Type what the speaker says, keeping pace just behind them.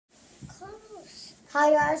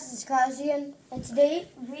Hi guys, it's Kazian, and today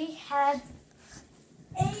we have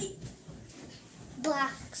 8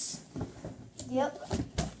 blocks. Yep,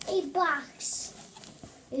 8 blocks.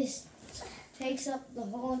 This takes up the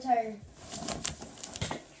whole entire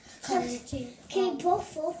team. Can you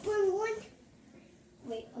both open one?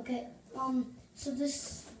 Wait, okay. So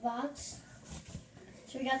this box.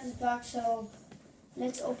 So we got this box. So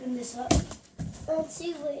let's open this up. Let's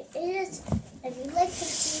see what it is. If you'd like to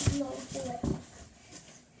see, we'll do it.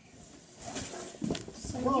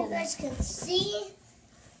 So you guys can see.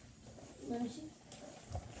 Let me see.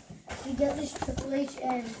 We got this Triple H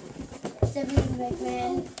and Stephanie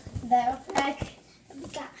McMahon battle pack. We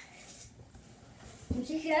got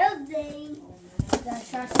Geraldine. We got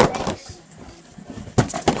Sasha Banks.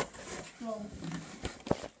 Whoa.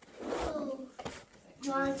 oh,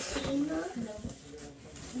 John Cena. No.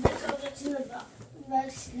 That's all that's in the box.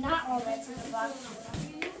 That's not all that's in the box.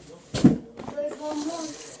 There's one more.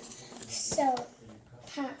 So,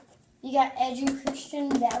 You got Edge and Christian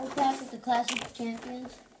battle pack with the Classic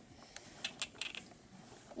Champions.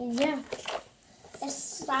 And yeah. let's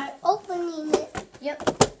start opening it. Yep.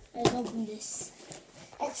 Let's open this.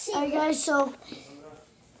 Let's see. Alright guys, so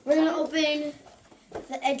we're gonna open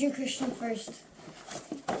the Edge and Christian first.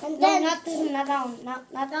 And No, then not this one, not that one.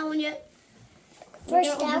 Not that one yet. first We're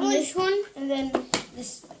gonna that open one. this one and then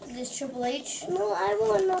this Triple H. No, I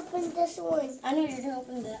want to open this one. I know you're gonna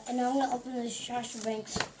open that, and I'm gonna open this Sasha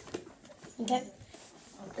Banks. Okay.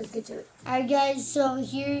 Let's get to it. Alright guys, so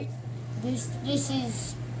here this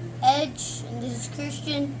is Edge and this is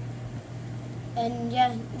Christian. And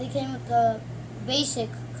yeah, they came with the basic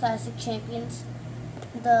Classic Champions,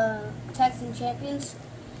 the Tag Team Champions.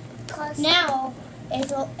 Now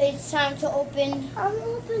it's time to open. I'm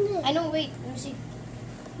opening it. I know. Wait, let me see.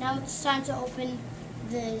 Now it's time to open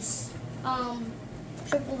this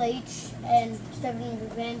Triple H and Stephanie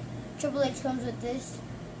McMahon. Triple H comes with this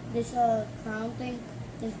crown thing,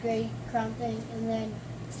 this gray crown thing, and then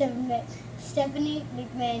Stephanie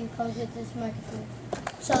McMahon comes with this microphone.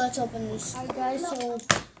 So let's open this. Alright guys, so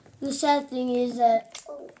the sad thing is that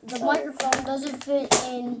the microphone doesn't fit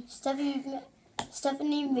in Stephanie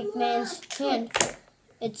McMahon's hand.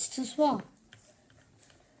 It's too small.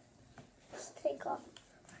 Let's take off.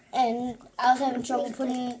 And I was having trouble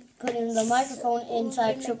putting the microphone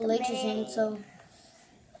inside Triple H's hand, so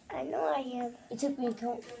I know I am. it took me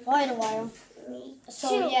quite a while. Me So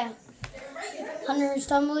too. yeah, Hunter Hearst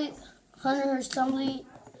Tumsley,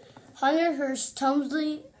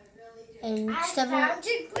 and I Stephanie found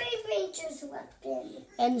your Green Ranger's weapon.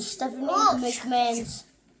 and Stephanie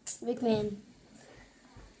McMahon.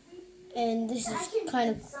 And this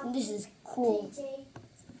is cool. DJ.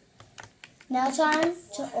 Now time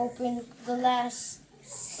to open the last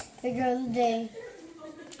figure of the day,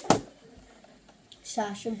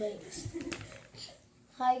 Sasha Banks.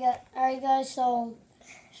 Alright guys, so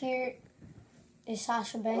here is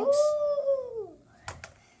Sasha Banks.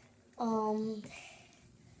 Ooh.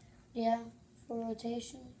 Yeah, for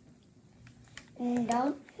rotation. And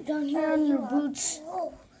down here on her boots,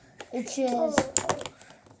 Oh, it says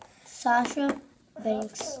Sasha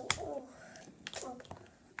Banks.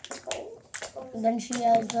 And then she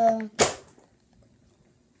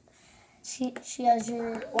has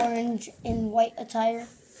her orange and white attire,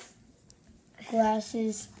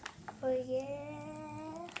 glasses. Oh yeah.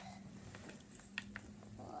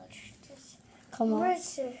 Watch this. Come on.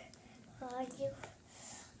 Where's her? Are you?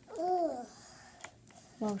 Ugh.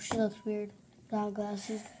 Wow, she looks weird without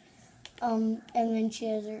glasses. And then she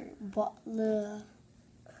has her the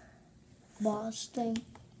boss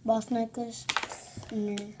necklace,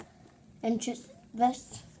 and her entrance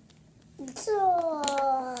vest. So,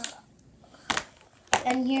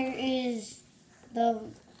 And here is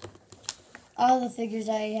all the figures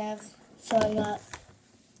I have. So I got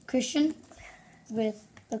Christian with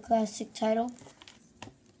the classic title.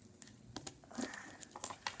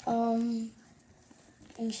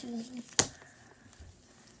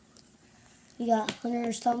 You got Hunter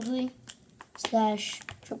Tumsley /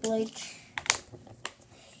 Triple H.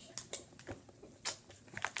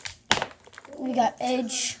 We got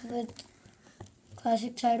Edge with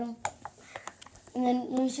classic title. And then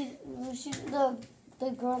let me see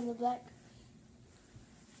the girl in the black.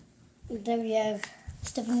 And then we have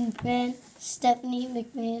Stephanie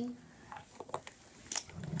McMahon.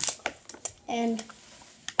 And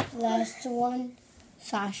last one,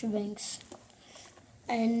 Sasha Banks.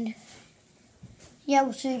 And yeah,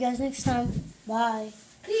 we'll see you guys next time. Bye.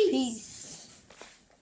 peace. Peace.